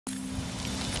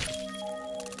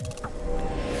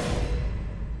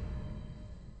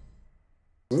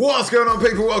What's going on,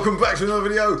 people? Welcome back to another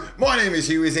video. My name is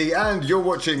hughwizzy and you're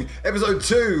watching episode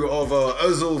 2 of our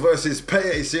Özil versus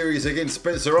Payet series against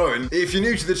Spencer Owen. If you're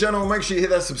new to the channel, make sure you hit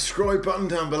that subscribe button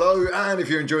down below, and if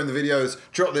you're enjoying the videos,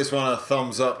 drop this one a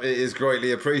thumbs up. It is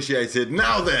greatly appreciated.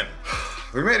 Now then,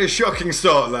 we made a shocking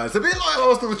start, lads. A bit like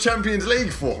Arsenal Champions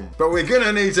League form. But we're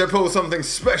gonna need to pull something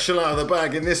special out of the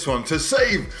bag in this one to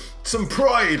save some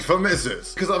pride for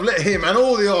Mesut, because I've let him and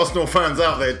all the Arsenal fans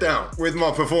out there down with my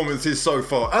performances so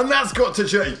far, and that's got to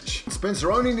change.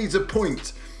 Spencer only needs a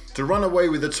point to run away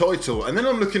with the title, and then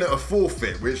I'm looking at a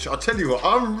forfeit, which I tell you what,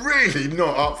 I'm really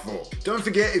not up for. Don't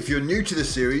forget, if you're new to the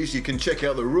series, you can check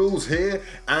out the rules here,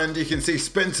 and you can see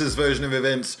Spencer's version of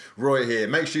events right here.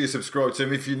 Make sure you subscribe to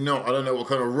him. If you're not, I don't know what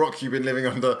kind of rock you've been living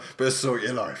under, but sort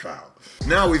your life out.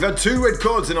 Now, we've had 2 red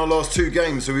cards in our last 2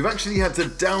 games, so we've actually had to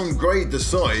downgrade the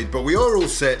side, but we are all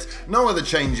set. No other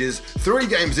changes. 3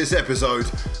 games this episode.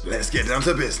 Let's get down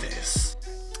to business.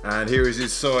 And here is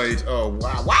his side. Oh,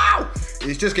 wow, wow!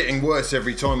 It's just getting worse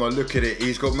every time I look at it.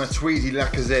 He's got Matuidi,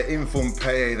 Lacazette, Inform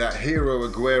Payet, that Hero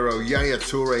Aguero, Yaya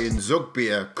Toure, and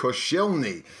Zogbia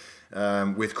Koscielny,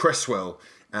 with Cresswell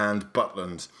and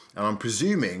Butland. And I'm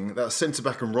presuming that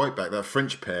centre-back and right-back, that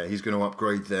French pair, he's going to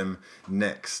upgrade them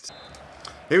next.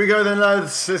 Here we go then,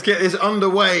 lads. Let's get this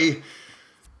underway.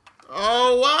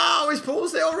 Oh, wow, he's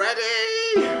paused it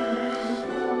already!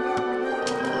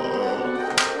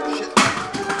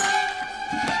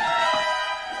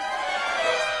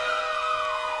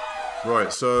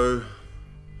 Right, so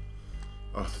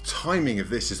the timing of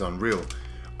this is unreal.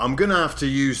 I'm gonna have to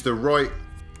use the right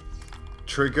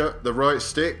trigger, the right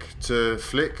stick to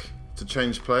flick to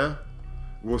change player.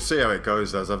 We'll see how it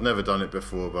goes, lads. I've never done it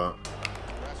before, but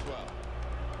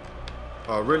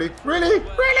oh, really? Really?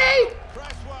 Really?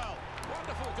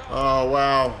 Oh,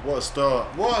 wow, what a start.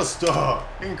 What a start.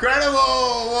 Incredible.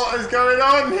 What is going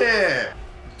on here?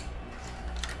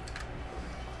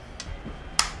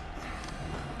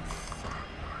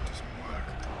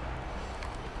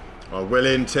 Oh, well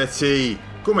in, Teti.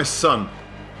 Go, my son.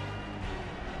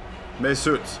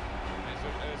 Mesut.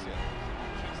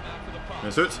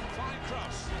 Mesut.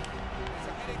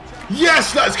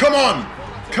 Yes, lads, come on.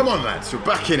 Come on, lads, we're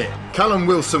back in it. Callum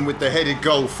Wilson with the headed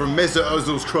goal from Mesut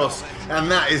Özil's cross,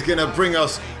 and that is going to bring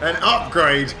us an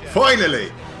upgrade, finally.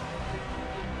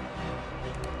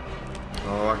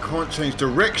 Oh, I can't change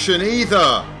direction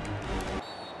either.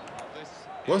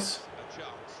 What?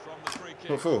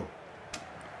 What for?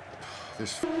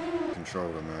 This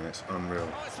controller, man, it's unreal.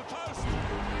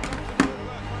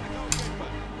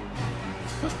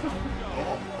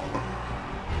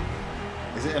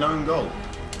 Is it an own goal?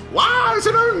 Wow, it's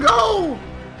an own goal!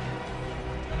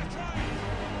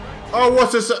 Oh,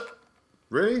 what a...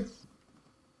 Really?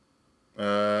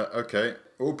 Okay.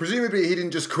 Well, presumably he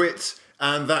didn't just quit,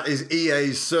 and that is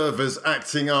EA's servers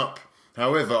acting up.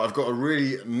 However, I've got a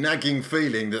really nagging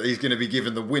feeling that he's going to be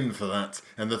given the win for that,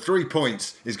 and the 3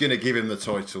 points is going to give him the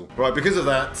title. Right, because of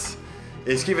that,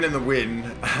 it's given him the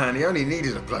win, and he only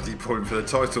needed a bloody point for the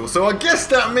title, so I guess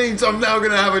that means I'm now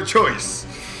going to have a choice.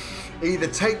 Either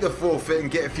take the forfeit and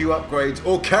get a few upgrades,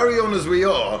 or carry on as we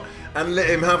are and let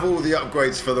him have all the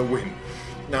upgrades for the win.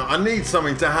 Now, I need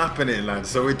something to happen here, lads,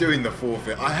 so we're doing the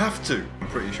forfeit. I have to. I'm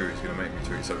pretty sure he's going to make me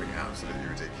tweet something absolutely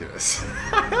ridiculous.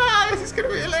 This is going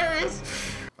to be hilarious.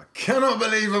 I cannot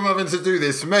believe I'm having to do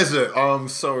this. Mesut, oh, I'm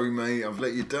sorry, mate. I've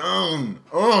let you down.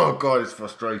 Oh, God, it's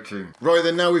frustrating. Right,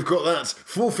 then, now we've got that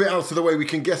forfeit out of the way, we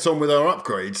can get on with our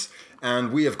upgrades.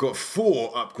 And we have got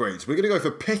 4 upgrades. We're going to go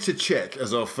for Petr Cech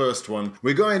as our first one.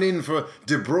 We're going in for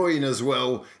De Bruyne as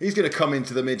well. He's going to come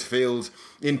into the midfield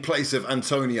in place of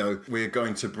Antonio. We're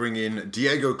going to bring in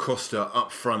Diego Costa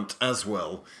up front as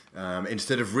well,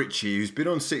 instead of Richie, who's been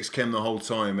on 6 chem the whole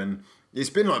time. And it's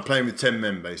been like playing with 10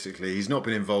 men, basically. He's not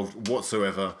been involved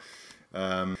whatsoever.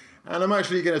 And I'm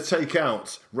actually going to take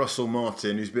out Russell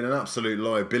Martin, who's been an absolute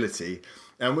liability.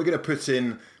 And we're going to put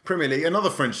in Premier League,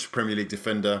 another French Premier League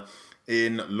defender,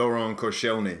 in Laurent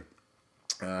Koscielny.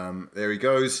 There he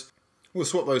goes. We'll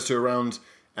swap those 2 around,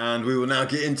 and we will now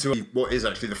get into what is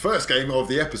actually the first game of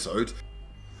the episode.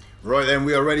 Right then,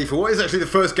 we are ready for what is actually the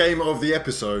first game of the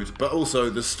episode, but also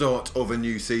the start of a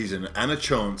new season, and a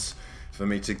chance for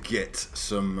me to get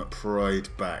some pride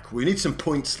back. We need some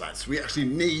points, lads. We actually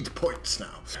need points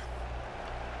now. It's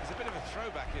a bit of a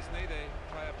throwback, isn't he? The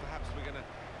player perhaps we're going to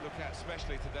look at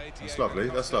especially today. That's lovely,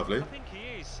 that's lovely. I think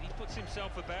he is. He puts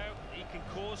himself about. He can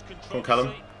cause Come on, Callum.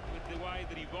 controversy with the way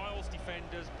that he riles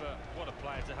defenders, but what a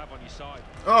player to have on your side.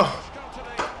 Oh!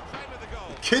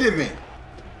 You're kidding me!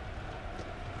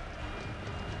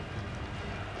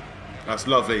 That's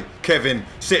lovely. Kevin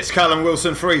sits Callum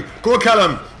Wilson free. Go on,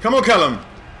 Callum. Come on, Callum.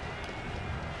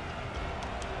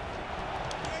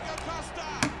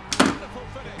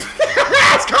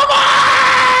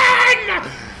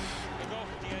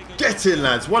 Get in,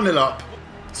 lads. 1-0 up.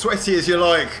 Sweaty as you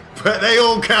like, but they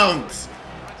all count.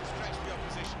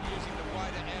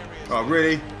 Oh,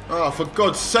 really? Oh, for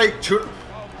God's sake. Oh,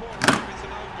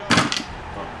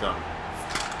 done.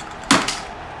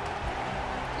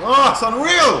 Oh, it's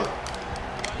unreal.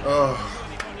 Oh.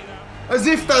 As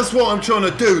if that's what I'm trying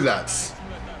to do, lads.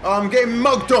 I'm getting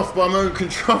mugged off by my own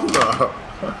controller.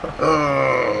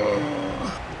 Oh.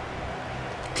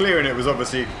 Clearing it was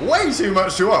obviously way too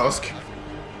much to ask.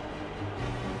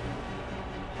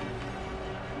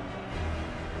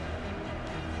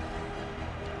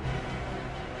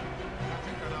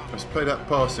 Let's play that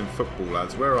passing football,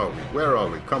 lads. Where are we? Where are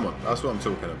we? Come on. That's what I'm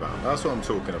talking about. That's what I'm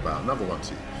talking about. Another one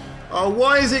to you. Oh,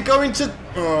 why is it going to...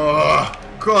 Oh,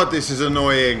 God, this is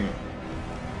annoying.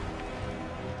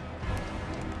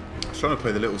 I was trying to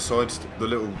play the little side... The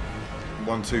little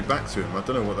 1-2 back to him. I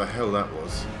don't know what the hell that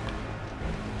was.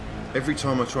 Every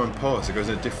time I try and pass, it goes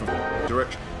in a different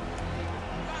direction.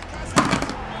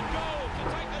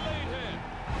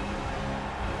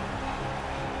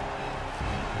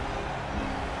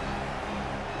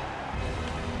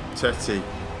 Tetty.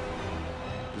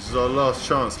 This is our last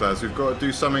chance, lads. We've got to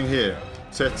do something here.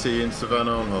 Tetty into Van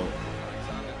Arnholt.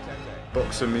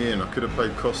 Boxing me in. I could have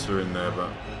played Costa in there,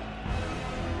 but...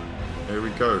 Here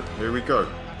we go. Here we go.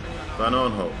 Van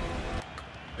Arnholt.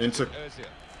 Into...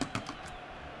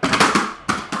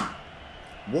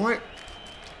 Why?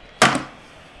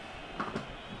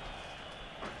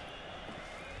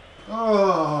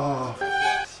 Oh, for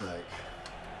fuck's sake.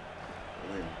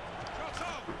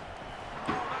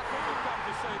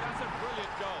 That's a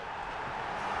brilliant goal.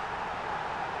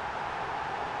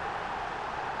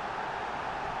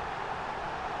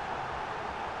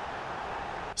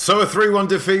 So a 3-1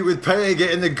 defeat with Payet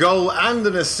getting the goal and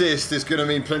an assist is going to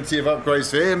mean plenty of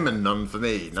upgrades for him and none for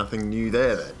me. Nothing new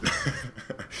there then.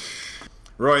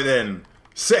 Right then,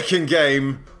 second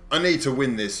game. I need to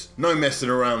win this. No messing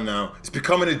around now. It's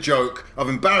becoming a joke. I've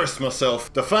embarrassed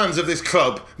myself. The fans of this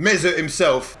club, Mesut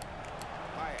himself.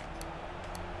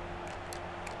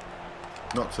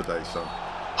 Not today, son.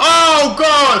 Oh,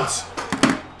 God!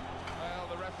 Well,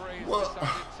 the referee's decided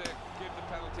to give the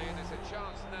penalty, and it's a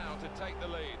chance now to take the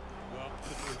lead. Well,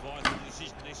 couldn't revise the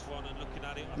decision this one and looking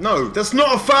at it. No, that's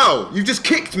not a foul. You've just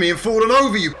kicked me and fallen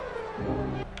over, you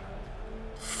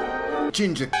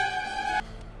ginger.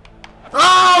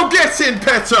 Oh, get in,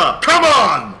 Petter! Come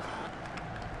on!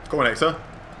 Come on, Hector.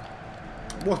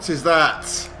 What is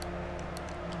that?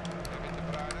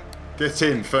 Get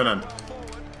in, Fernand.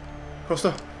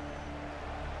 Costa.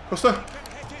 Costa.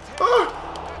 Oh,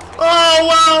 oh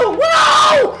wow!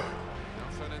 Wow!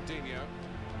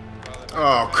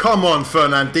 Oh, come on,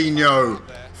 Fernandinho.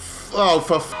 Oh,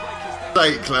 for f***'s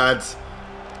sake, lads.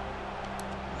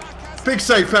 Big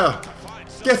save, pal.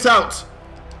 Get out.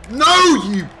 No,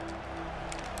 you...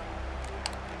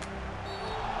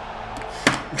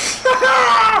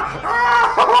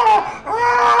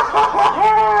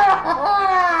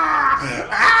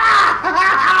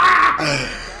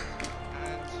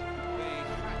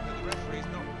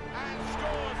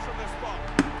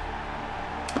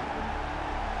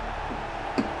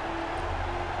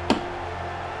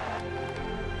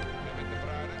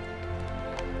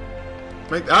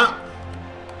 Make that.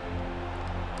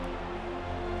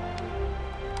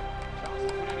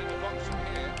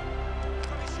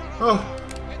 Oh.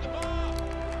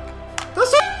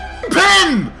 That's a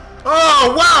pen!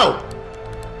 Oh, wow!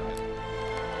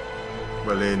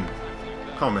 Well in.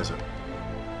 Come on, Mesut.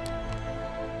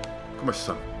 Come on,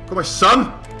 son. Come on,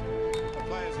 son!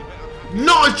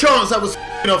 Not a chance that was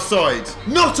offside!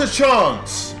 Not a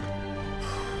chance!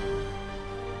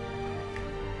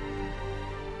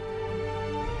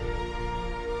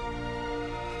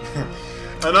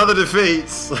 Another defeat.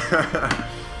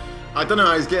 I don't know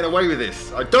how he's getting away with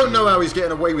this. I don't know how he's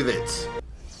getting away with it.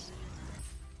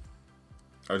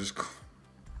 I just...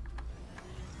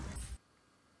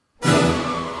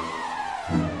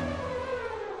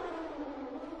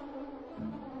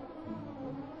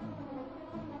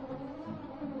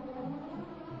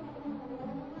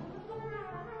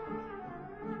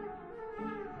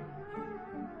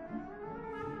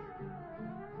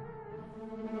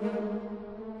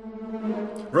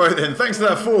 Right then, thanks to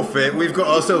that forfeit, we've got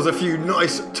ourselves a few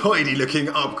nice, tidy looking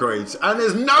upgrades. And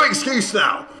there's no excuse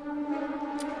now!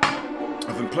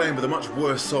 I've been playing with a much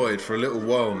worse side for a little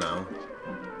while now.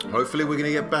 Hopefully we're going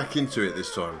to get back into it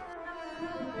this time.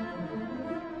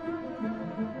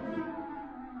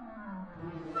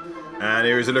 And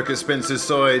here is a look at Spencer's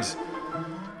side.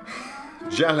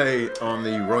 Jale on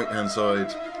the right hand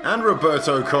side. And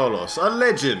Roberto Carlos, a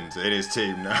legend in his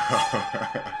team now.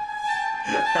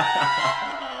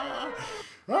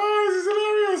 Oh,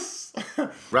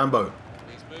 Rambo.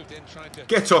 He's moved in trying to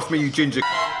Get off me, you ginger.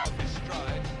 off his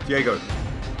stride. Diego.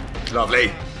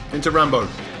 Lovely. Into Rambo.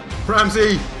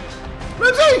 Ramsey.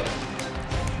 Ramsey!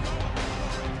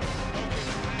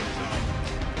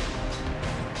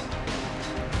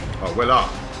 Oh, well up.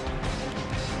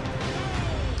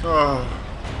 Oh.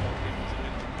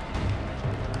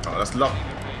 Oh, that's luck.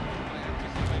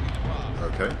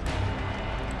 Okay.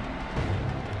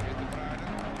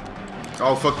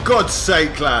 Oh, for God's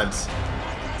sake, lads.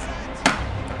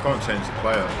 I can't change the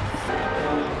player.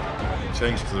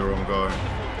 Changed to the wrong guy.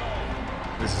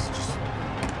 This is just...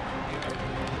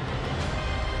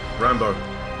 Rambo.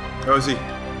 Where is he?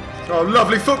 Oh,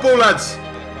 lovely football, lads.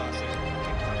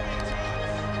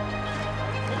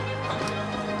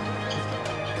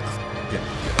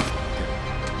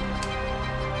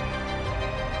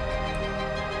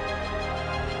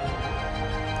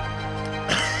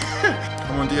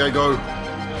 Come on, Diego.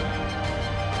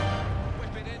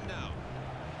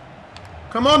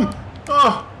 Come on.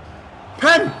 Oh,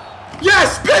 pen.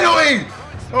 Yes, penalty.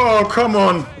 Oh, come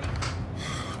on.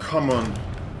 Come on.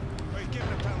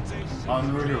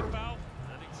 Unreal.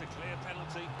 And it's a clear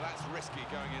penalty. That's risky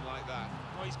going in like that.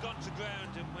 Well, he's got to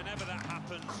ground, and whenever that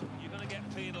happens, you're going to get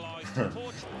penalised.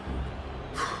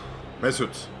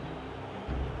 Mesut.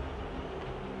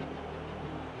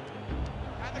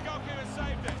 And the goalkeeper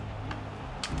saved it.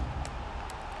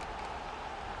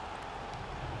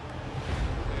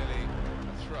 Clearly a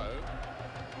throw.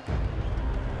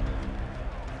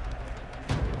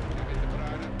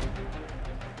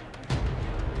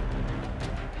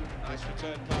 Nice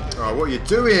return pass. Oh, what are you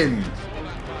doing?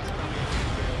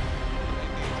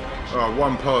 Oh,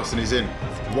 one pass and he's in.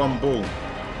 One ball.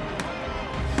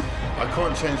 I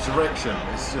can't change direction.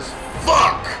 It's just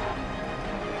fuck.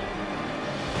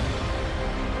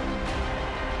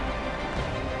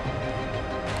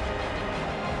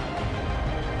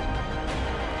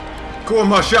 Go on,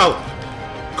 Martial.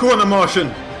 Go on, the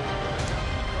Martian.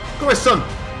 Go, my son.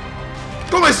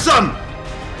 Go, my son.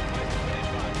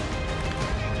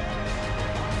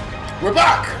 We're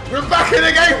back. We're back in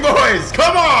the game, boys.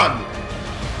 Come on.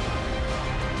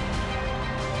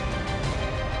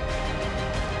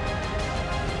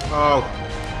 Oh.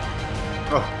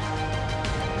 Oh.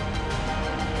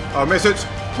 Oh, Mesut.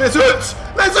 Mesut.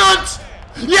 Mesut.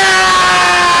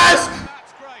 Yes.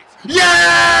 That's great.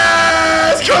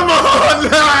 Yes! Come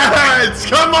on, lads!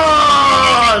 Come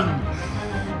on!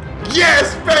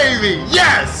 Yes, baby!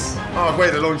 Yes! Oh, I've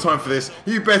waited a long time for this.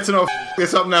 You better not f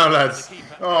this up now, lads.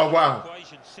 Oh, wow.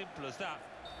 Simple as that.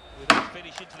 With a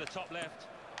finish into the top left.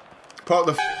 Park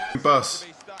the bus.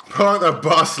 Park the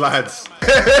bus, lads.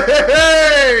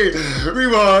 Hey! We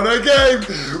won a game!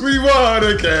 We won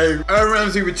a game! Aaron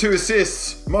Ramsey with 2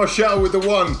 assists. Martial with the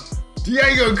 1.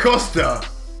 Diego Costa.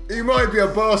 He might be a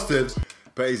bastard,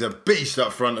 but he's a beast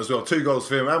up front as well. 2 goals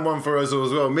for him and 1 for Özil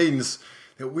as well. Means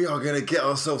that we are going to get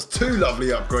ourselves 2 lovely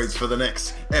upgrades for the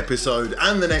next episode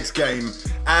and the next game.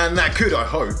 And that could, I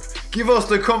hope, give us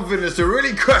the confidence to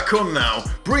really crack on now,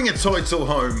 bring a title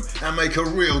home and make a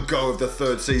real go of the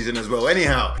 3rd season as well.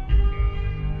 Anyhow.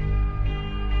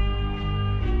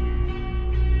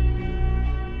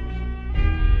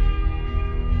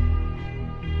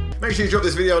 Make sure you drop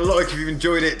this video a like if you've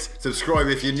enjoyed it, subscribe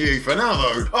if you're new. For now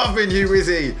though, I've been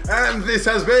hughwizzy, and this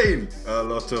has been a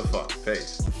lot of fun.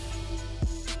 Peace.